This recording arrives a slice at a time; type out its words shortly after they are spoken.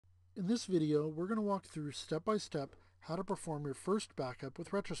In this video, we're going to walk through step by step how to perform your first backup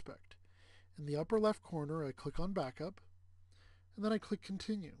with Retrospect. In the upper left corner, I click on Backup, and then I click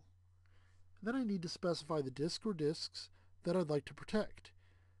Continue. And then I need to specify the disk or disks that I'd like to protect.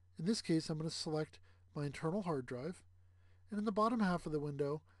 In this case, I'm going to select my internal hard drive, and in the bottom half of the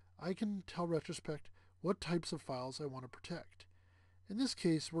window, I can tell Retrospect what types of files I want to protect. In this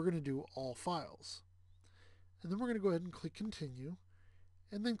case, we're going to do all files. And then we're going to go ahead and click Continue,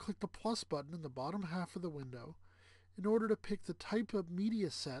 and then click the plus button in the bottom half of the window in order to pick the type of media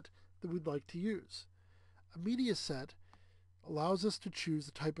set that we'd like to use. A media set allows us to choose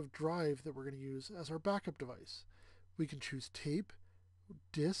the type of drive that we're going to use as our backup device. We can choose tape,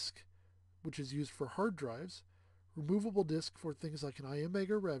 disk, which is used for hard drives, removable disk for things like an iMega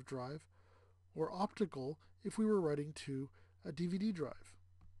or Rev drive, or optical if we were writing to a DVD drive.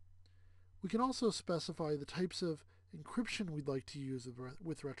 We can also specify the types of encryption we'd like to use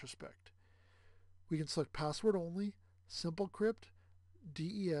with Retrospect. We can select password only, simple crypt,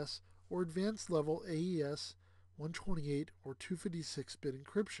 DES, or advanced level AES 128 or 256-bit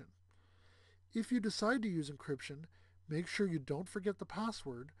encryption. If you decide to use encryption, make sure you don't forget the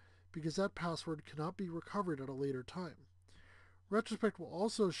password because that password cannot be recovered at a later time. Retrospect will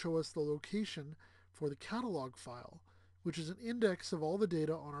also show us the location for the catalog file, which is an index of all the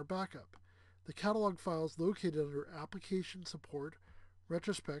data on our backup. The catalog file is located under Application Support,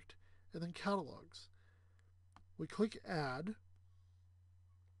 Retrospect, and then Catalogs. We click Add,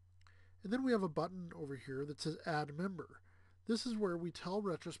 and then we have a button over here that says Add Member. This is where we tell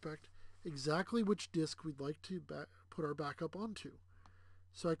Retrospect exactly which disk we'd like to put our backup onto.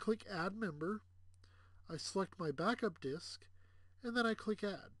 So I click Add Member, I select my backup disk, and then I click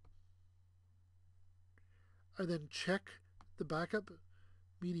Add. I then check the backup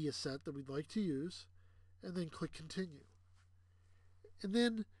media set that we'd like to use, and then click Continue. And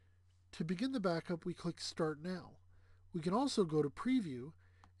then to begin the backup, we click Start Now. We can also go to Preview,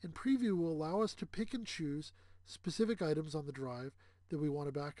 and Preview will allow us to pick and choose specific items on the drive that we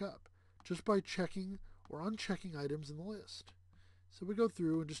want to back up, just by checking or unchecking items in the list. So we go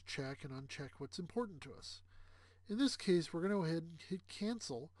through and just check and uncheck what's important to us. In this case, we're going to go ahead and hit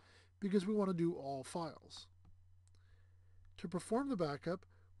Cancel because we want to do all files. To perform the backup,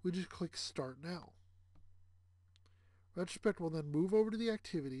 we just click Start Now. Retrospect will then move over to the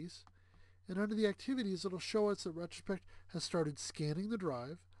Activities, and under the Activities it'll show us that Retrospect has started scanning the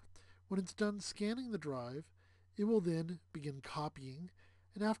drive. When it's done scanning the drive, it will then begin copying,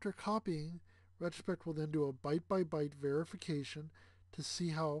 and after copying, Retrospect will then do a byte-by-byte verification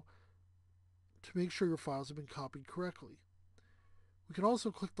to make sure your files have been copied correctly. We can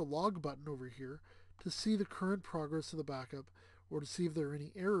also click the Log button over here to see the current progress of the backup or to see if there are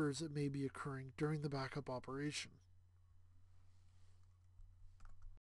any errors that may be occurring during the backup operation.